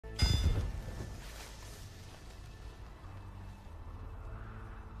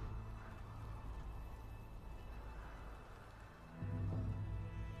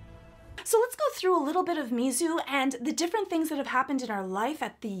So let's go through a little bit of Mizu and the different things that have happened in our life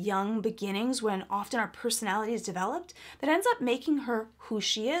at the young beginnings when often our personality is developed that ends up making her who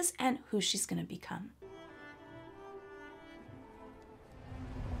she is and who she's going to become.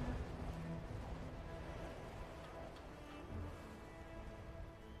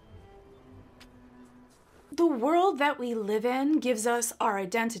 The world that we live in gives us our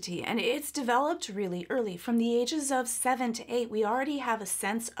identity, and it's developed really early. From the ages of 7 to 8, we already have a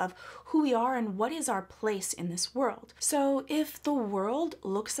sense of who we are and what is our place in this world. So if the world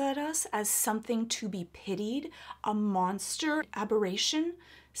looks at us as something to be pitied, a monster, aberration,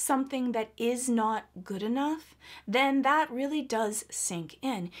 something that is not good enough, then that really does sink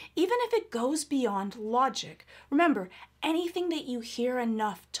in, even if it goes beyond logic. Remember, anything that you hear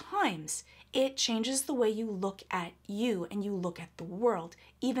enough times, it changes the way you look at you and you look at the world,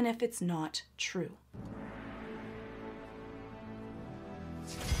 even if it's not true.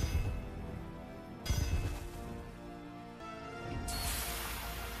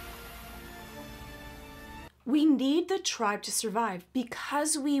 We need the tribe to survive.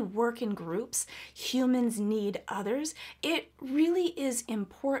 Because we work in groups, humans need others. It really is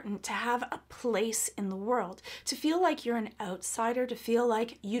important to have a place in the world, to feel like you're an outsider, to feel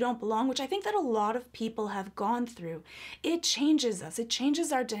like you don't belong, which I think that a lot of people have gone through. It changes us. It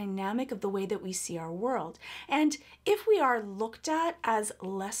changes our dynamic of the way that we see our world. And if we are looked at as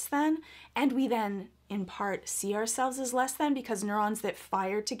less than, and we then in part see ourselves as less than because neurons that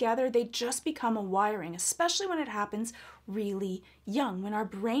fire together, they just become a wiring, especially when it happens really young. When our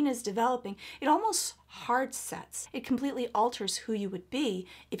brain is developing, it almost hard sets. It completely alters who you would be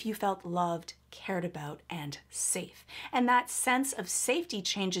if you felt loved, cared about, and safe. And that sense of safety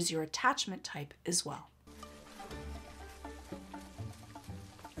changes your attachment type as well.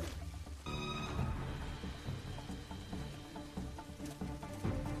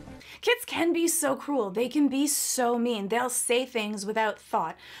 Kids can be so cruel. They can be so mean. They'll say things without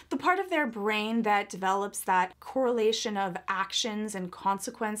thought. The part of their brain that develops that correlation of actions and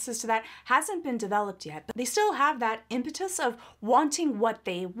consequences to that hasn't been developed yet, but they still have that impetus of wanting what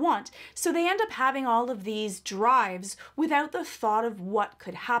they want. So they end up having all of these drives without the thought of what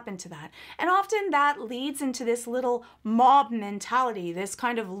could happen to that. And often that leads into this little mob mentality, this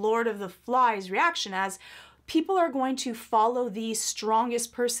kind of Lord of the Flies reaction as people are going to follow the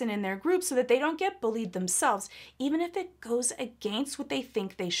strongest person in their group so that they don't get bullied themselves, even if it goes against what they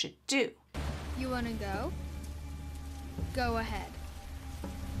think they should do. You want to go? Go ahead.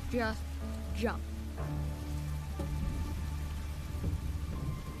 Just jump.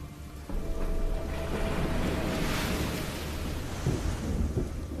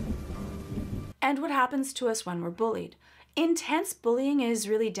 And what happens to us when we're bullied? Intense bullying is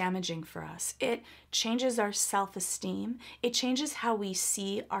really damaging for us. It changes our self-esteem. It changes how we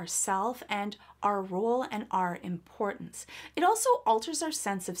see ourselves and our role and our importance. It also alters our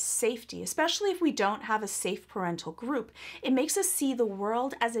sense of safety, especially if we don't have a safe parental group. It makes us see the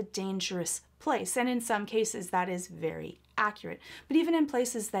world as a dangerous place, and in some cases that is very accurate. But even in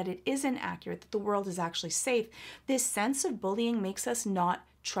places that it isn't accurate, that the world is actually safe, this sense of bullying makes us not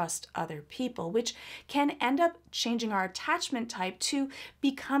trust other people, which can end up changing our attachment type to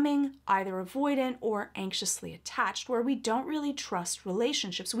becoming either avoidant or anxiously attached, where we don't really trust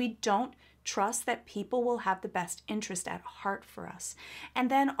relationships. We don't trust that people will have the best interest at heart for us. And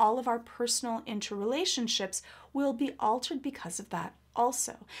then all of our personal interrelationships will be altered because of that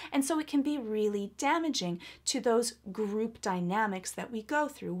also. And so it can be really damaging to those group dynamics that we go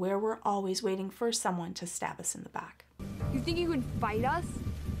through, where we're always waiting for someone to stab us in the back. You think you can fight us?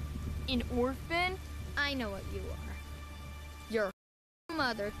 An orphan? I know what you are. Your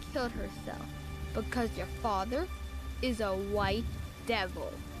mother killed herself because your father is a white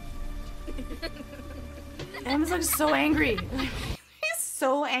devil. Em's like so angry. He's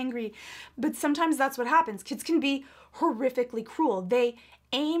so angry. But sometimes that's what happens. Kids can be horrifically cruel. They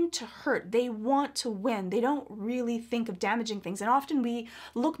aim to hurt. They want to win. They don't really think of damaging things. And often we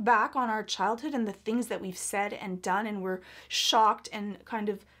look back on our childhood and the things that we've said and done, and we're shocked and kind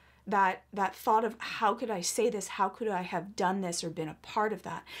of that thought of how could I say this? How could I have done this or been a part of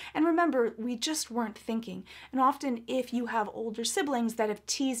that? And remember, we just weren't thinking. And often if you have older siblings that have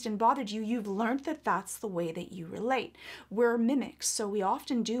teased and bothered you, you've learned that that's the way that you relate. We're mimics, so we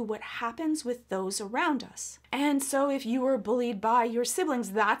often do what happens with those around us. And so if you were bullied by your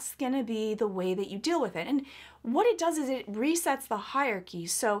siblings, that's going to be the way that you deal with it. And what it does is it resets the hierarchy.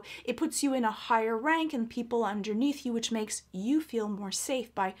 So it puts you in a higher rank and people underneath you, which makes you feel more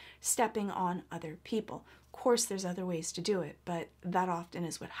safe by stepping on other people. Of course, there's other ways to do it, but that often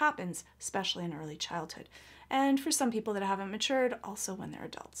is what happens, especially in early childhood. And for some people that haven't matured, also when they're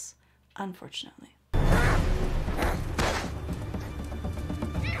adults. unfortunately.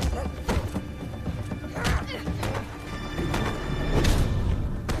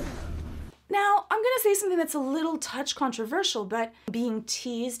 Now, I'm going to say something that's a little touch controversial, but being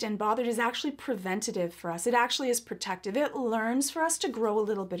teased and bothered is actually preventative for us. It actually is protective. It learns for us to grow a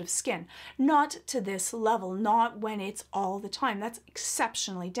little bit of skin. Not to this level, not when it's all the time. That's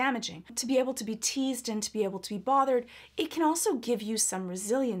exceptionally damaging. To be able to be teased and to be able to be bothered, it can also give you some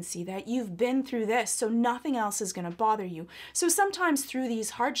resiliency that you've been through this, so nothing else is going to bother you. So sometimes through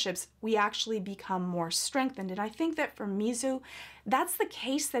these hardships, we actually become more strengthened. And I think that for Mizu, that's the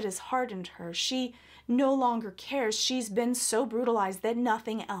case that has hardened her. She no longer cares. She's been so brutalized that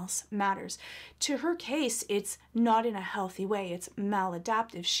nothing else matters. To her case, it's not in a healthy way. It's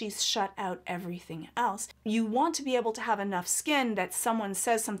maladaptive. She's shut out everything else. You want to be able to have enough skin that someone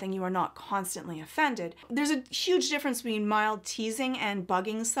says something, you are not constantly offended. There's a huge difference between mild teasing and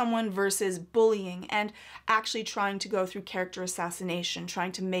bugging someone versus bullying and actually trying to go through character assassination,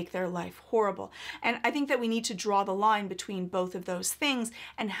 trying to make their life horrible. And I think that we need to draw the line between both of those things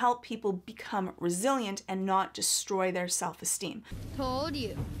and help people become resilient and not destroy their self-esteem. Told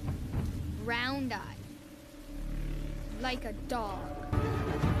you. Round-eyed. Like a dog.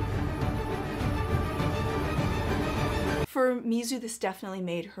 For Mizu, this definitely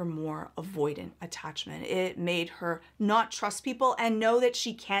made her more avoidant attachment. It made her not trust people and know that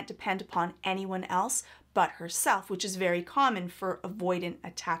she can't depend upon anyone else but herself, which is very common for avoidant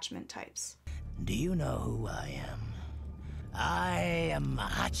attachment types. Do you know who I am? I am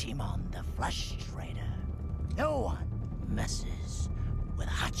Hachimon the Flesh Trader. No one messes with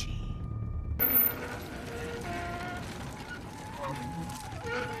Hachi.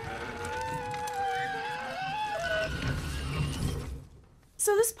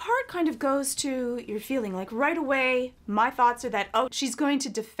 So this part kind of goes to your feeling. Like right away, my thoughts are that, oh, she's going to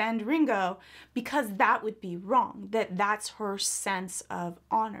defend Ringo because that would be wrong, that that's her sense of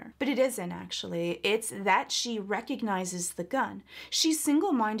honor. But it isn't actually. It's that she recognizes the gun. She's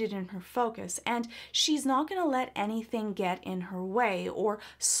single-minded in her focus, and she's not going to let anything get in her way or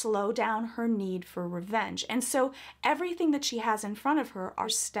slow down her need for revenge. And so everything that she has in front of her are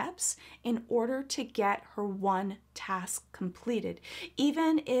steps in order to get her one task completed,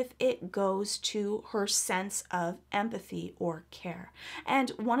 even if it goes to her sense of empathy or care.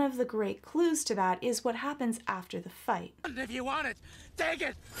 And one of the great clues to that is what happens after the fight. If you want it, take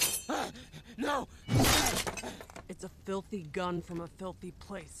it! No! It's a filthy gun from a filthy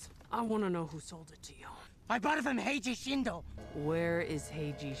place. I want to know who sold it to you. I bought it from Heiji Shindo. Where is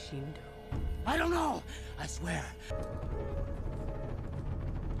Heiji Shindo? I don't know, I swear.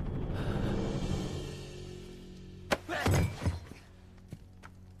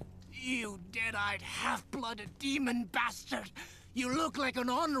 You dead-eyed, half-blooded demon bastard! You look like an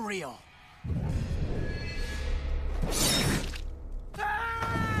unreal!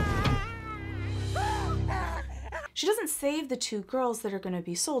 She doesn't save the two girls that are going to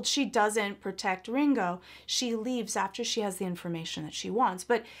be sold. She doesn't protect Ringo. She leaves after she has the information that she wants.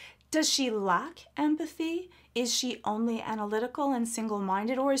 But does she lack empathy? Is she only analytical and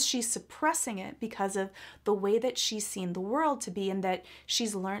single-minded, or is she suppressing it because of the way that she's seen the world to be and that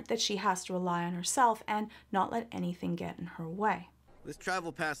she's learned that she has to rely on herself and not let anything get in her way? This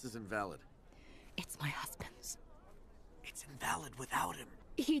travel pass is invalid. It's my husband's. It's invalid without him.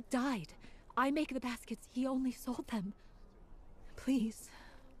 He died. I make the baskets. He only sold them. Please.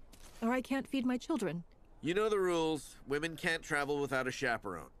 Or I can't feed my children. You know the rules. Women can't travel without a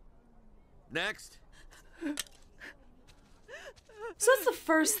chaperone. Next. So that's the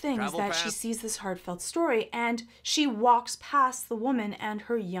first thing, is that she sees this heartfelt story and she walks past the woman and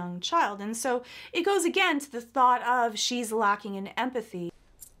her young child. And so it goes again to the thought of she's lacking in empathy.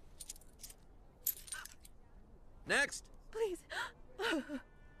 Next. Please.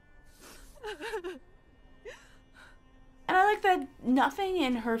 And I like that nothing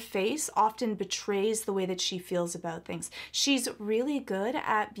in her face often betrays the way that she feels about things. She's really good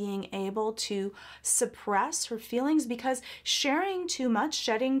at being able to suppress her feelings, because sharing too much,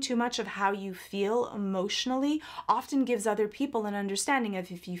 shedding too much of how you feel emotionally often gives other people an understanding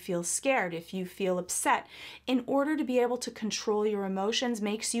of if you feel scared, if you feel upset. In order to be able to control your emotions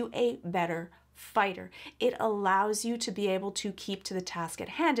makes you a better fighter. It allows you to be able to keep to the task at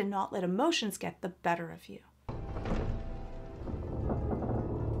hand and not let emotions get the better of you.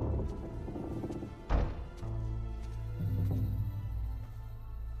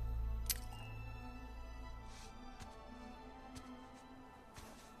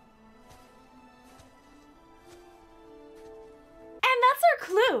 that's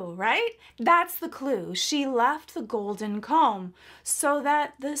our clue, right? That's the clue. She left the golden comb so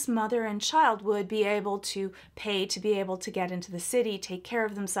that this mother and child would be able to pay to be able to get into the city, take care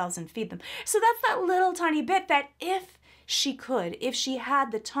of themselves, and feed them. So that's that little tiny bit that if she could, if she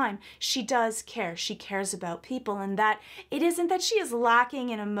had the time, she does care. She cares about people, and that it isn't that she is lacking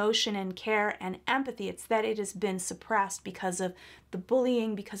in emotion and care and empathy. It's that it has been suppressed because of the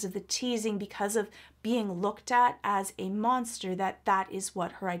bullying, because of the teasing, because of being looked at as a monster, that is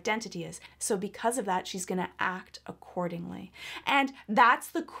what her identity is. So because of that, she's going to act accordingly. And that's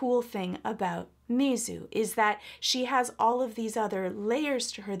the cool thing about Mizu, is that she has all of these other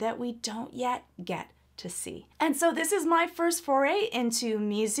layers to her that we don't yet get to see. And so this is my first foray into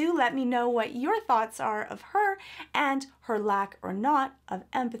Mizu. Let me know what your thoughts are of her and her lack or not of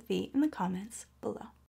empathy in the comments below.